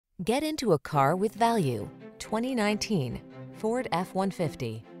Get into a car with value. 2019 Ford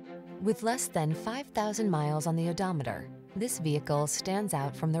F-150. With less than 5,000 miles on the odometer, this vehicle stands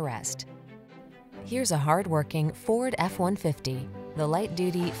out from the rest. Here's a hard-working Ford F-150, the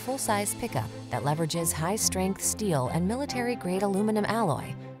light-duty, full-size pickup that leverages high-strength steel and military-grade aluminum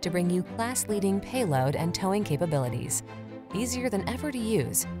alloy to bring you class-leading payload and towing capabilities. Easier than ever to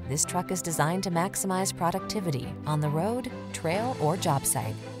use, this truck is designed to maximize productivity on the road, trail, or job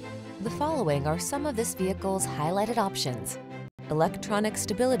site. The following are some of this vehicle's highlighted options: electronic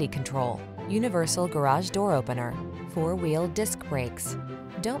stability control, universal garage door opener, four-wheel disc brakes.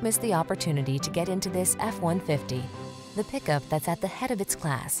 Don't miss the opportunity to get into this F-150, the pickup that's at the head of its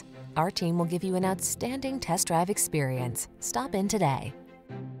class. Our team will give you an outstanding test drive experience. Stop in today.